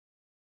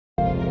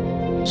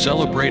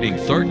celebrating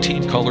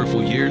 13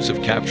 colorful years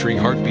of capturing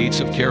heartbeats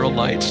of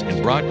Keralites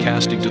and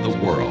broadcasting to the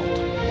world.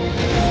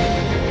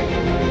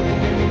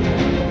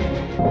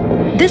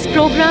 This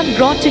program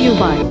brought to you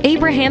by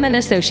Abraham and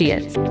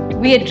Associates.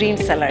 We are dream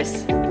sellers.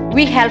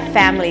 We help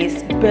families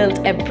build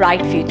a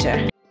bright future.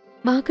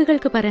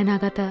 വാക്കുകൾക്ക്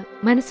പറയാനാകാത്ത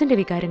മനസ്സിന്റെ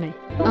വികാരങ്ങൾ.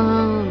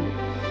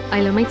 I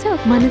love myself.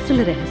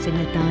 മനസ്സിലെ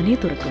രഹസ്യങ്ങൾ താനേ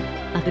തുറക്കും.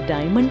 അത്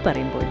diamond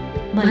പറയുമ്പോൾ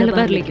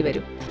മലബാറിലേക്ക്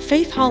വരും.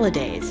 Faith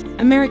Holidays,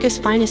 America's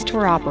finest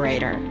tour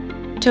operator.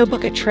 To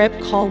book a trip,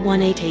 call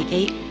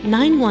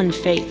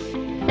 1-888-91-FAITH.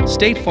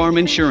 State Farm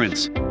Insurance,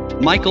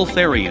 Michael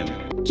Therian.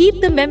 Keep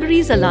the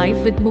memories alive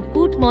with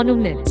Mukut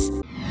Monuments.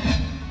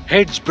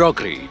 Hedge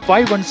Brokery,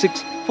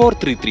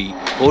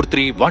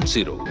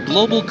 516-433-4310.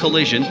 Global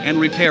Collision and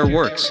Repair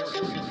Works,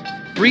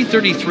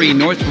 333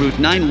 North Route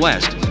 9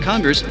 West,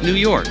 Congress, New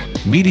York.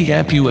 Media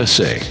App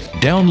USA.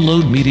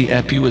 Download Media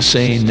App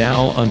USA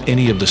now on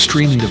any of the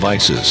streaming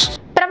devices.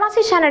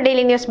 പ്രവാസി channel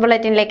daily news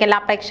ബുള്ളറ്റിനിലേക്ക് എല്ലാ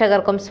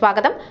പ്രേക്ഷകർക്കും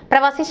സ്വാഗതം.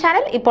 പ്രവാസി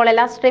channel ഇപ്പോൾ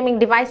എല്ലാ streaming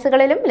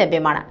ഡിവൈസുകളിലും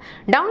ലഭ്യമാണ്.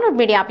 Download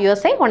media app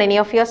USA on any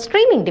of your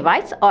streaming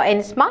device or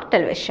any smart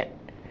television.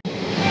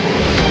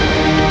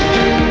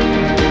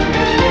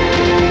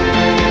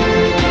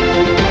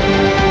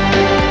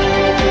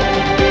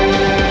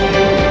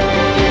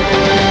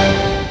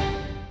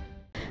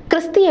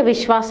 ക്രിസ്തീയ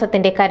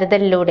വിശ്വാസത്തിന്റെ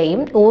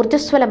കരുതലിലൂടെയും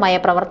ഊർജ്ജസ്വലമായ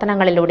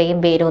പ്രവർത്തനങ്ങളിലൂടെയും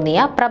വേരൂന്നിയ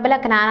പ്രബല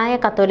ജ്ഞാനായ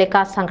കത്തോലിക്ക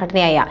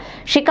സംഘടനയായ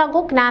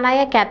ഷിക്കാഗോ ജ്ഞാനായ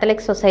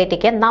കാത്തലിക്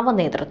സൊസൈറ്റിക്ക്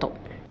നവനേതൃത്വം.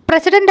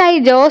 പ്രസിഡന്റായി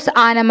ജോസ്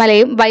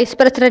ആനമലയും വൈസ്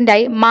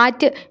പ്രസിഡന്റായി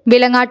മാറ്റ്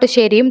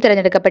വിലങ്ങാട്ടുശ്ശേരിയും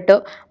തിരഞ്ഞെടുക്കപ്പെട്ടു.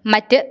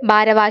 മറ്റ്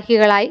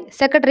ഭാരവാഹികളായി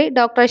secretary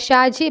doctor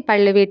Shaji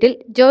പള്ളിവീട്ടിൽ,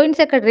 joint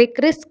secretary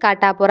Chris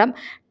കാട്ടാപ്പുറം,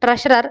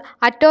 treasurer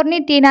attorney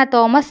Tina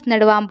Thomas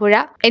Neduvampuzha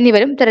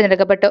എന്നിവരും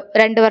തിരഞ്ഞെടുക്കപ്പെട്ടു.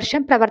 2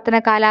 വർഷം പ്രവർത്തന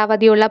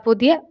കാലാവധിയുള്ള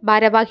പുതിയ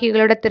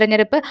ഭാരവാഹികളുടെ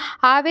തിരഞ്ഞെടുപ്പ്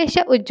ആവേശ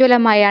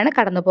ഉജ്ജ്വലമായാണ്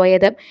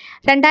കടന്നുപോയത്.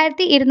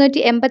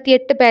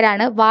 2288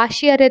 പേരാണ്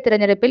വാശിയേറിയ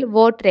തിരഞ്ഞെടുപ്പിൽ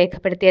വോട്ട്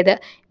രേഖപ്പെടുത്തിയത്.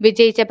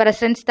 വിജയിച്ച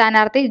പ്രസിഡന്റ്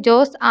സ്ഥാനാർത്ഥി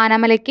ജോസ്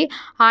ആനമലയ്ക്ക്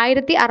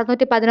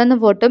 1611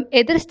 വോട്ടും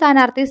എതിർ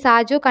സ്ഥാനാർത്ഥി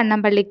സാജു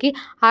കണ്ണമ്പള്ളിക്ക്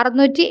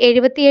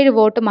 677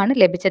 വോട്ടുമാണ്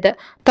ലഭിച്ചത്.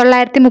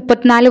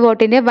 934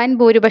 വോട്ടിന്റെ വൻ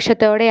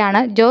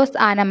ഭൂരിപക്ഷത്തോടെയാണ് ജോസ്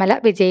ആനമല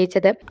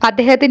വിജയിച്ചത്.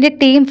 അദ്ദേഹത്തിന്റെ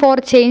ടീം ഫോർ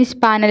ചേഞ്ച്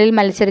പാനലിൽ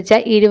മത്സരിച്ച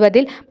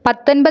 20-ൽ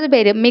 19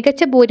 പേരും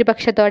മികച്ച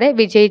ഭൂരിപക്ഷത്തോടെ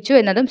വിജയിച്ചു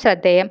എന്നതും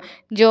ശ്രദ്ധേയം.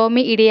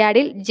 ജോമി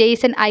ഇടിയാടിൽ,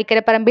 ജെയ്സൺ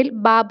ഐക്കരപ്പറമ്പിൽ,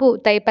 ബാബു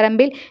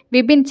തൈപ്പറമ്പിൽ,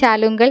 വിപിൻ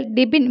ചാലുങ്കൽ,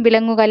 ഡിബിൻ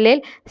വിലങ്ങുകല്ലേൽ,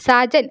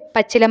 സാജൻ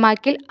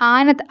പച്ചിലമാക്കിൽ,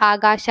 ആനന്ദ്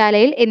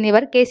ആകാശാലയിൽ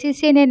എന്നിവർ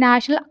KCCNA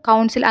നാഷണൽ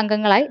കൗൺസിൽ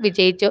അംഗങ്ങളായി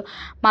വിജയിച്ചു.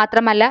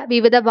 മാത്രമല്ല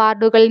വിവിധ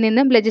വാർഡുകളിൽ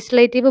നിന്നും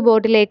ലെജിസ്ലേറ്റീവ്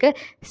ബോർഡിലേക്ക്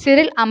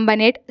Cyril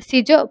അമ്പനേട്ട്,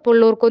 Sijo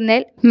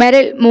പുള്ളൂർക്കുന്നേൽ,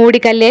 Merrill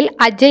മൂടിക്കല്ലേൽ,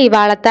 Ajay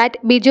വാളത്താറ്റ്,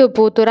 Biju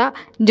Poothura,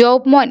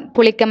 ജോബ്മോൻ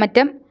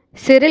പുളിക്കമറ്റം,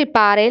 Cyril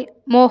Parel,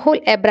 മോഹുൽ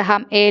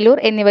Abraham Eloor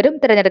എന്നിവരും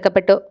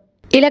തിരഞ്ഞെടുക്കപ്പെട്ടു.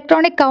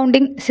 ഇലക്ട്രോണിക്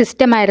കൗണ്ടിംഗ്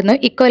സിസ്റ്റമായിരുന്നു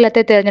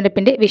ഇക്കൊല്ലത്തെ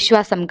തിരഞ്ഞെടുപ്പിന്റെ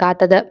വിശ്വാസം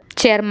കാത്തത്.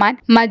 Chairman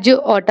Maju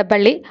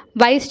Ottappally,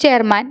 vice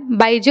chairman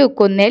Baiju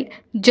Kunnel,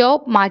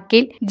 job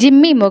മാക്കിൽ,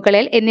 ജിമ്മി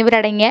മുകളേൽ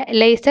എന്നിവരടങ്ങിയ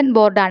ലൈസൺ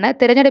ബോർഡാണ്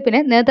തിരഞ്ഞെടുപ്പിന്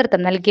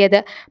നേതൃത്വം നൽകിയത്.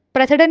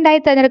 പ്രസിഡന്റായി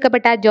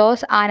തിരഞ്ഞെടുക്കപ്പെട്ട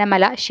Jose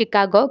Anamala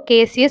Chicago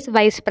KCS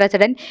vice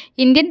president,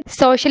 Indian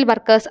social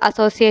workers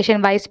association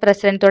vice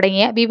president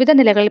തുടങ്ങിയ വിവിധ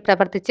നിലകളിൽ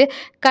പ്രവർത്തിച്ച്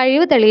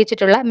കഴിവ്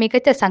തെളിയിച്ചിട്ടുള്ള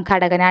മികച്ച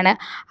സംഘാടകനാണ്.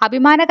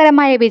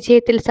 അഭിമാനകരമായ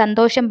വിജയത്തിൽ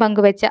സന്തോഷം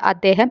പങ്കുവെച്ച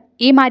അദ്ദേഹം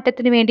ഈ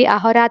മാറ്റത്തിനു വേണ്ടി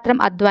അഹോരാത്രം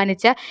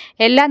അധ്വാനിച്ച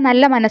എല്ലാ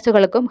നല്ല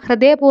മനസ്സുകൾക്കും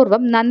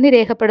ഹൃദയപൂർവ്വം നന്ദി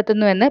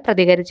രേഖപ്പെടുത്തുന്നുവെന്ന്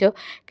പ്രതികരിച്ചു.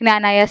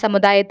 ജ്ഞാനായ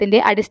സമുദായത്തിന്റെ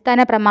അടിസ്ഥാന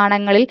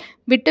പ്രമാണങ്ങളിൽ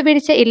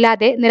വിട്ടുവീഴ്ച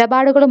ഇല്ലാതെ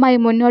നിലപാടുകളുമായി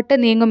മുന്നോട്ട്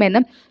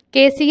നീങ്ങുമെന്നും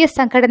KCS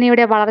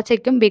സംഘടനയുടെ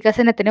വളർച്ചയ്ക്കും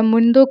വികസനത്തിനും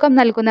മുൻതൂക്കം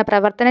നൽകുന്ന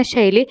പ്രവർത്തന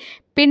ശൈലി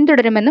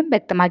പിന്തുടരുമെന്നും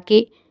വ്യക്തമാക്കി.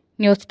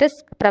 ന്യൂസ്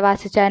ഡെസ്ക്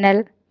പ്രവാസി ചാനൽ.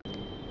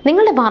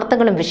 നിങ്ങളുടെ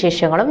വാർത്തകളും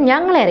വിശേഷങ്ങളും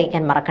ഞങ്ങളെ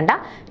അറിയിക്കാൻ മറക്കണ്ട.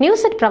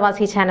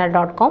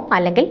 news@pravasichannel.com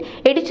അല്ലെങ്കിൽ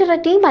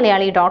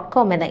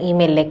editor@tmalayaali.com എന്ന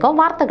ഇമെയിലിലേക്കോ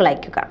വാർത്തകൾ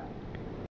അയയ്ക്കുക.